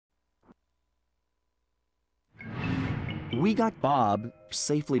We got Bob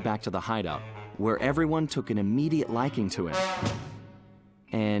safely back to the hideout, where everyone took an immediate liking to him.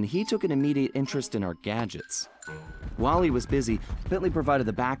 And he took an immediate interest in our gadgets. While he was busy, Bentley provided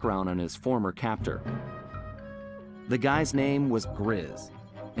the background on his former captor. The guy's name was Grizz,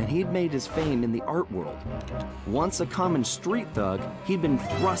 and he'd made his fame in the art world. Once a common street thug, he'd been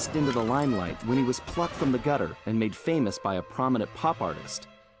thrust into the limelight when he was plucked from the gutter and made famous by a prominent pop artist.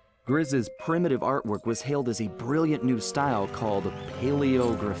 Grizz's primitive artwork was hailed as a brilliant new style called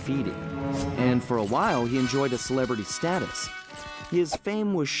paleo graffiti, and for a while he enjoyed a celebrity status. His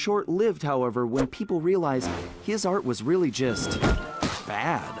fame was short-lived, however, when people realized his art was really just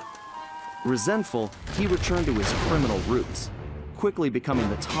bad. Resentful, he returned to his criminal roots, quickly becoming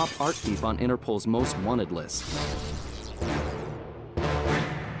the top art thief on Interpol's most wanted list.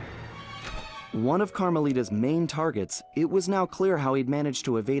 One of Carmelita's main targets, it was now clear how he'd managed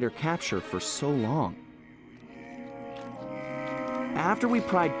to evade her capture for so long. After we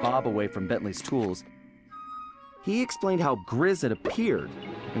pried Bob away from Bentley's tools, he explained how Grizz had appeared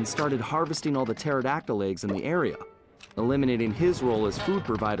and started harvesting all the pterodactyl eggs in the area, eliminating his role as food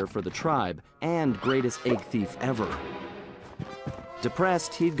provider for the tribe and greatest egg thief ever.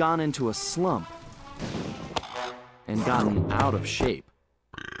 Depressed, he'd gone into a slump and gotten out of shape,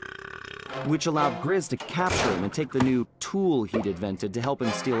 which allowed Grizz to capture him and take the new tool he'd invented to help him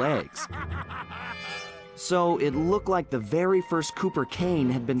steal eggs. So it looked like the very first Cooper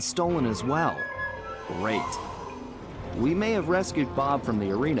cane had been stolen as well. Great. We may have rescued Bob from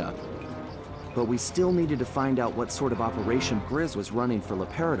the arena, but we still needed to find out what sort of operation Grizz was running for La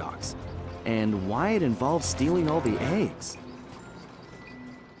Paradox, and why it involved stealing all the eggs.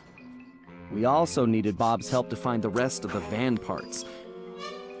 We also needed Bob's help to find the rest of the van parts,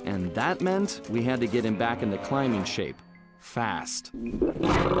 and that meant we had to get him back into climbing shape, fast.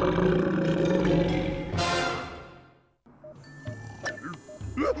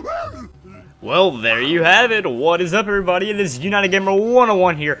 Well, there you have it. What is up, everybody? It is United Gamer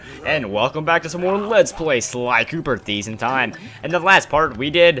 101 here, and welcome back to some more Let's Play Sly Cooper Thieves in Time. In the last part,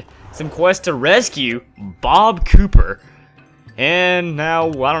 we did some quests to rescue Bob Cooper. And now,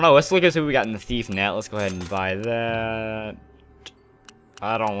 I don't know, let's look at who we got in the Thief net. Let's go ahead and buy that.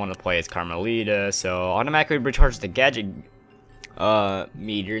 I don't want to play as Carmelita, so automatically recharge the gadget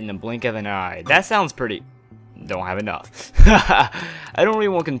meter in the blink of an eye. That sounds pretty... Don't have enough. I don't really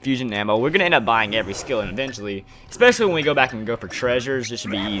want confusion ammo. We're gonna end up buying every skill, and eventually, especially when we go back and go for treasures, this should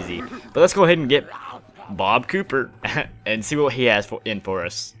be easy. But let's go ahead and get Bob Cooper and see what he has in for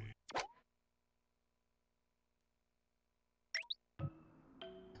us.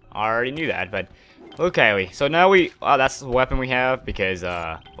 I already knew that, but okay. So now that's the weapon we have because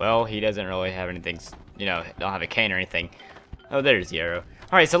well, he doesn't really have anything. You know, don't have a cane or anything. Oh, there's the arrow.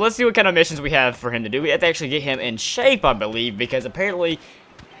 Alright, so let's see what kind of missions we have for him to do. We have to actually get him in shape, I believe, because apparently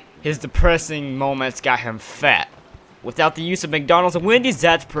his depressing moments got him fat. Without the use of McDonald's and Wendy's,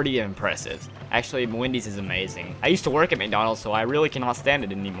 that's pretty impressive. Actually, Wendy's is amazing. I used to work at McDonald's, so I really cannot stand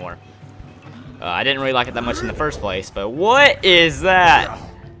it anymore. I didn't really like it that much in the first place, but what is that?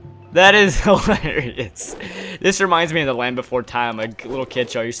 That is hilarious. This reminds me of The Land Before Time, a little kid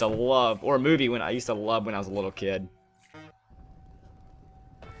show I used to love, or a movie I used to love when I was a little kid.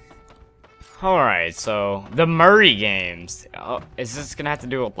 Alright, so the Murray games. Is this gonna have to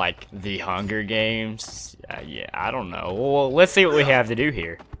do with like the Hunger Games? Yeah, I don't know. Well, let's see what we have to do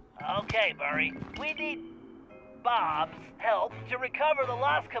here. Okay, Murray. We need Bob's help to recover the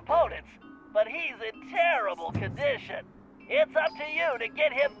lost components, but he's in terrible condition. It's up to you to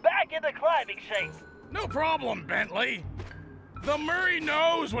get him back into climbing shape. No problem, Bentley. The Murray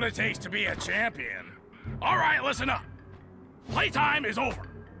knows what it takes to be a champion. All right, listen up. Playtime is over.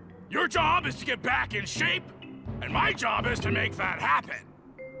 Your job is to get back in shape, and my job is to make that happen.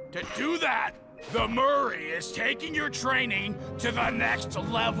 To do that, the Murray is taking your training to the next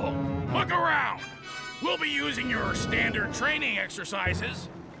level. Look around. We'll be using your standard training exercises: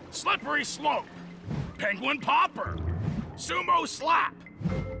 slippery slope, penguin popper, sumo slap,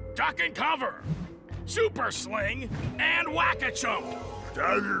 duck and cover, super sling, and whack-a-chump.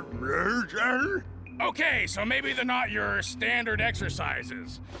 Okay, so maybe they're not your standard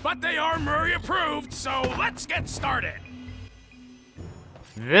exercises, but they are Murray approved, so let's get started.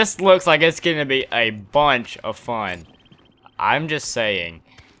 This looks like it's gonna be a bunch of fun. I'm just saying.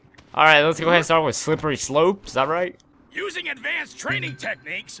 Alright, let's go ahead and start with slippery slope, is that right? Using advanced training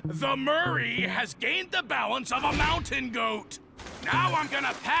techniques, the Murray has gained the balance of a mountain goat. Now I'm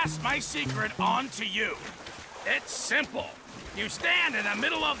gonna pass my secret on to you. It's simple. You stand in the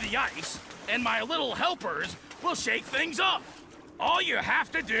middle of the ice, and my little helpers will shake things up. All you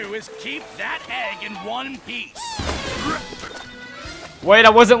have to do is keep that egg in one piece. Wait, I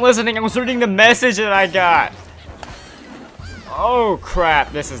wasn't listening. I was reading the message that I got. Oh,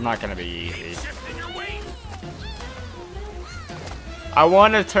 crap. This is not going to be easy. I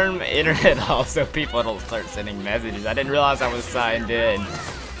want to turn my internet off so people don't start sending messages. I didn't realize I was signed in.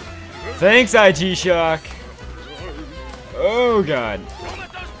 Thanks, IG Shock. Oh, God. Don't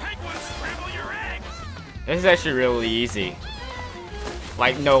let those penguins scramble your egg. This is actually really easy.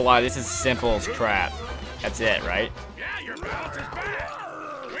 Like, no lie, this is simple as crap. That's it, right? Yeah, your balance is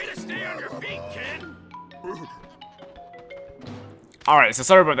back. Way to stay on your feet, kid. Alright, so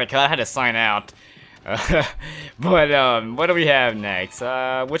sorry about that, because I had to sign out. But, what do we have next?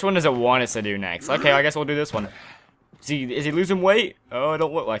 Which one does it want us to do next? Okay, I guess we'll do this one. Is he losing weight? Oh, it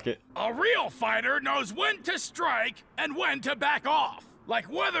don't look like it. A real fighter knows when to strike and when to back off.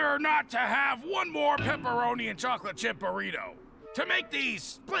 Like whether or not to have one more pepperoni and chocolate chip burrito. To make these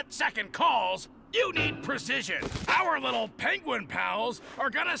split-second calls, you need precision. Our little penguin pals are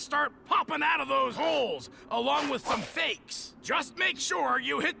gonna start popping out of those holes, along with some fakes. Just make sure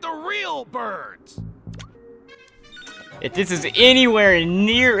you hit the real birds. If this is anywhere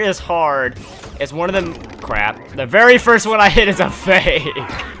near as hard as one of them, crap, the very first one I hit is a fake.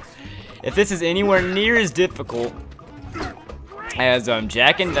 If this is anywhere near as difficult as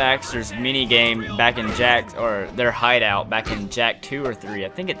Jak and Daxter's mini game back in Jack's, or their hideout back in Jak 2 or 3, I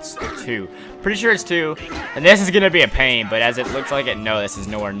think it's 2. Pretty sure it's 2. And this is gonna be a pain, but as it looks like it, no, this is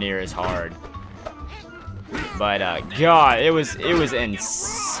nowhere near as hard. But God, it was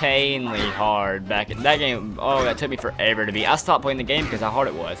insanely hard back in that game. Oh, that took me forever to beat. I stopped playing the game because how hard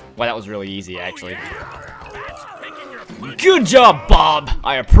it was. Well, that was really easy actually. Good job, Bob.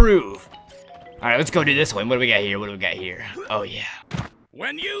 I approve. All right, let's go do this one. What do we got here? What do we got here? Oh yeah.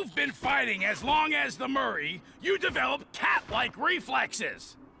 When you've been fighting as long as the Murray, you develop cat-like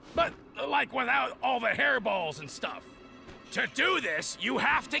reflexes. But, like, without all the hairballs and stuff. To do this, you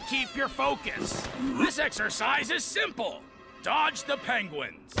have to keep your focus. This exercise is simple. Dodge the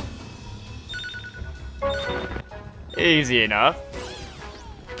penguins. Easy enough.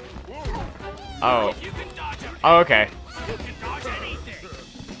 Oh. If you can dodge them, Oh, okay. you can dodge anything.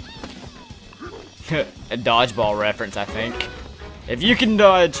 A dodgeball reference, I think. If you can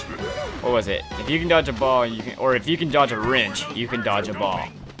dodge, what was it? If you can dodge a ball, you can, or if you can dodge a wrench, you can dodge a ball.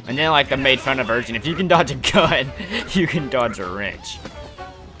 And then like the made fun of version, if you can dodge a gun, you can dodge a wrench.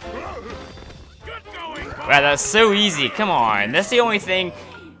 Good going, Bob. Wow, that's so easy. Come on, that's the only thing.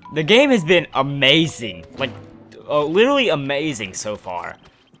 The game has been amazing, like literally amazing so far.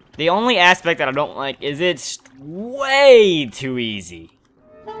 The only aspect that I don't like is it's way too easy.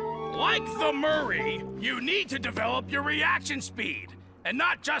 Like the Murray, you need to develop your reaction speed, and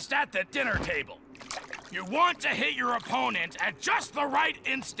not just at the dinner table. You want to hit your opponent at just the right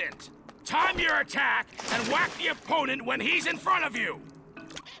instant. Time your attack and whack the opponent when he's in front of you.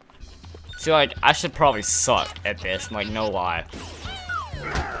 See, like, I should probably suck at this, like, no lie.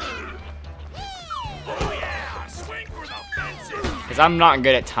 Oh yeah, swing for the fences. Because I'm not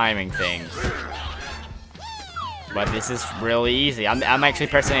good at timing things. But this is really easy. I'm actually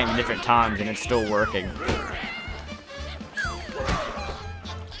pressing it at different times and it's still working.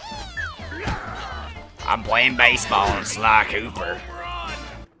 I'm playing baseball on Sly Cooper. Run.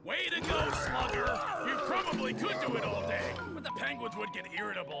 Way to go, Slugger. You probably could do it all day, but the penguins would get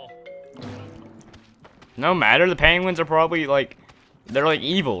irritable. No matter, the penguins are probably like, they're like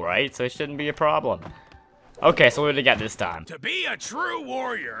evil, right? So it shouldn't be a problem. Okay, so what do we got this time? To be a true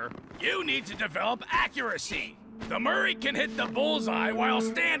warrior, you need to develop accuracy. The Murray can hit the bullseye while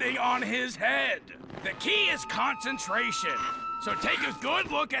standing on his head. The key is concentration. So take a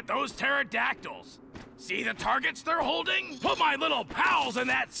good look at those pterodactyls. See the targets they're holding? Put my little pals in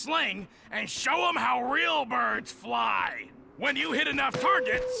that sling and show them how real birds fly. When you hit enough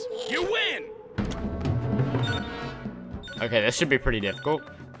targets, you win. Okay, this should be pretty difficult.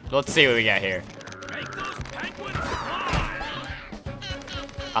 Let's see what we got here. Make those penguins fly.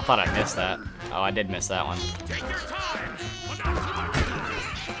 I thought I missed that. Oh, I did miss that one. Take your time, but not too much time.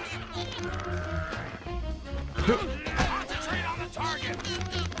 Concentrate on the target.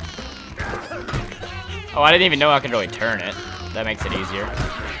 Oh, I didn't even know I could really turn it. That makes it easier.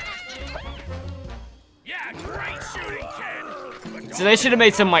 Yeah, great shooting, kid. So they should have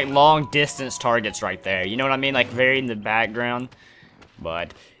made some like long distance targets right there. You know what I mean? Like very in the background.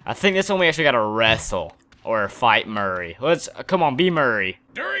 But I think this one we actually got to wrestle or fight Murray. Let's come on, be Murray.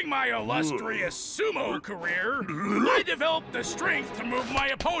 During my illustrious sumo career, I developed the strength to move my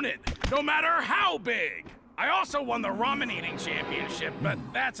opponent, no matter how big. I also won the ramen eating championship, but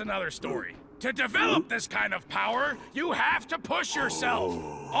that's another story. To develop this kind of power, you have to push yourself.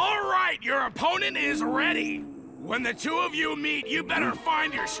 All right, your opponent is ready. When the two of you meet, you better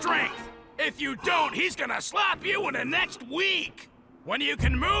find your strength. If you don't, he's gonna slap you in the next week. When you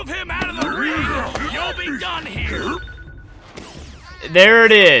can move him out of the ring, you'll be done here. There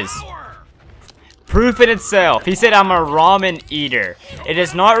it is. Power. Proof in itself. He said I'm a ramen eater. It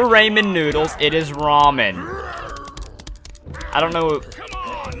is not ramen noodles, it is ramen. I don't know, Come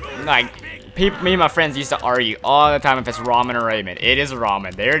on, move. like, me and my friends used to argue all the time if it's ramen or ramen. It is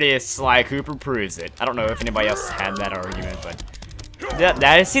ramen. There it is. Sly Cooper proves it. I don't know if anybody else had that argument, but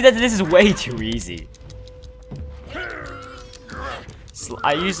see that this is way too easy.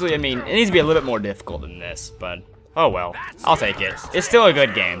 I mean, it needs to be a little bit more difficult than this, but oh well. I'll take it. It's still a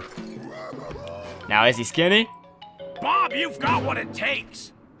good game. Now, is he skinny? Bob, you've got what it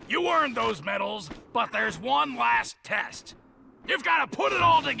takes. You earned those medals, but there's one last test. You've got to put it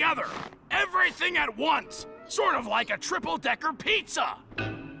all together. Everything at once. Sort of like a triple-decker pizza.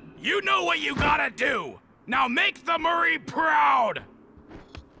 You know what you gotta do. Now make the Murray proud.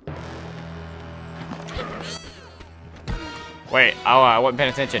 Wait, I wasn't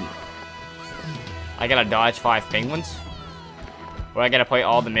paying attention. I gotta dodge 5 penguins? Or I gotta play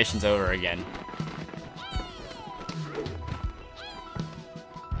all the missions over again?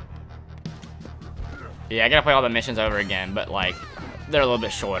 Yeah, I gotta play all the missions over again, but like, they're a little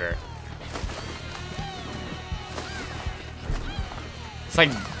bit shorter. It's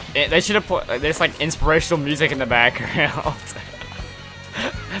like, they should have put, there's like inspirational music in the background.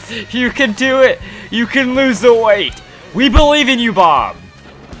 You can do it! You can lose the weight! We believe in you, Bob!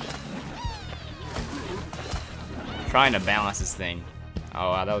 Trying to balance this thing. Oh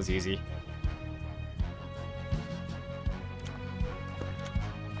wow, that was easy.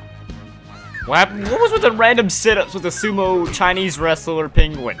 What happened? What was with the random sit-ups with the sumo Chinese wrestler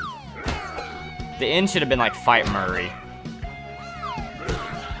penguin? The end should have been like Fight Murray.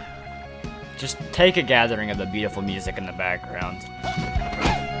 Just take a gathering of the beautiful music in the background.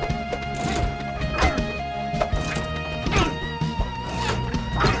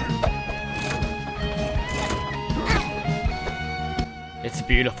 It's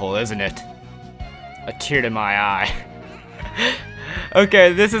beautiful, isn't it? A tear to my eye.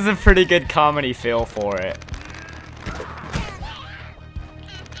 Okay, this is a pretty good comedy feel for it.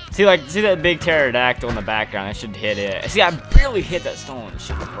 See that big pterodactyl in the background? I should hit it. See, I barely hit that stone. It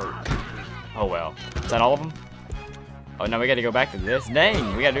shouldn't hurt. Oh well. Is that all of them? Oh no, we gotta go back to this.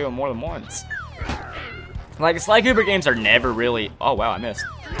 Dang, we gotta do it more than once. Like, Sly Cooper games are never really. Oh wow, I missed.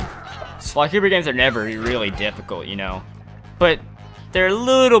 Sly Cooper games are never really difficult, you know. But they're a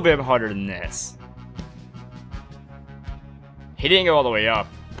little bit harder than this. He didn't go all the way up,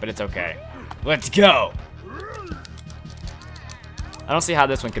 but it's okay. Let's go! I don't see how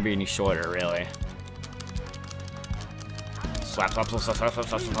this one could be any shorter, really. Slap, slap, slap, slap, slap, slap,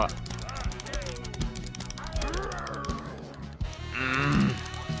 slap, slap.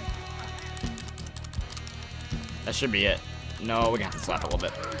 That should be it. No, we're gonna have to slap a little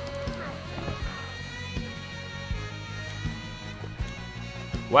bit.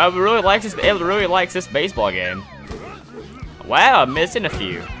 Wow, it really likes this baseball game. Wow, I'm missing a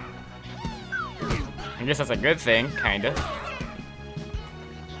few. I guess that's a good thing, kinda.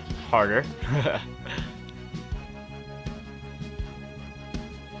 Harder.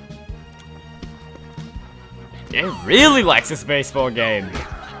 It really likes this baseball game.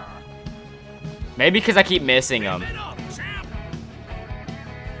 Maybe because I keep missing them.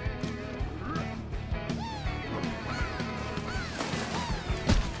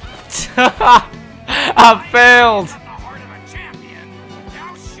 I failed.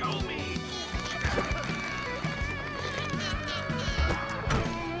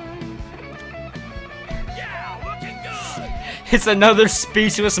 It's another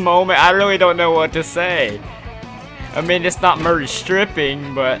speechless moment. I really don't know what to say. I mean, it's not Murray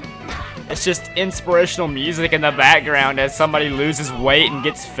stripping, but it's just inspirational music in the background as somebody loses weight and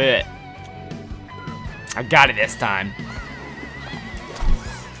gets fit. I got it this time.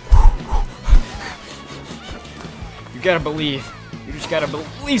 You gotta believe. You just gotta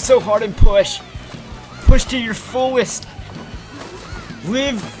believe so hard and push. Push to your fullest.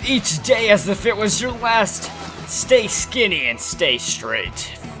 Live each day as if it was your last. Stay skinny and stay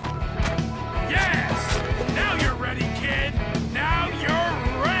straight. Yes! Now you're ready, kid! Now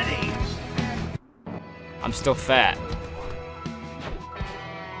you're ready! I'm still fat.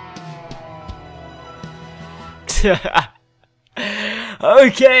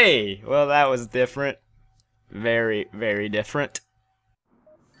 Okay! Well, that was different. Very, very different.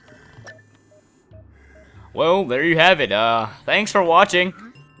 Well, there you have it. Thanks for watching.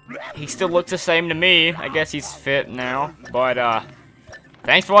 he still looks the same to me. I guess he's fit now. But,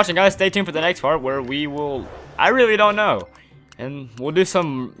 thanks for watching, guys. Stay tuned for the next part where we will... I really don't know. And we'll do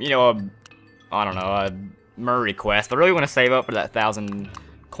some, you know, I don't know, a Murray quest. I really want to save up for that 1,000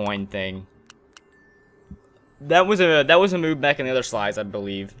 coin thing. That was a move back in the other slides, I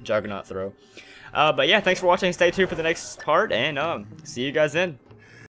believe. Juggernaut throw. But yeah, thanks for watching. Stay tuned for the next part, and see you guys then.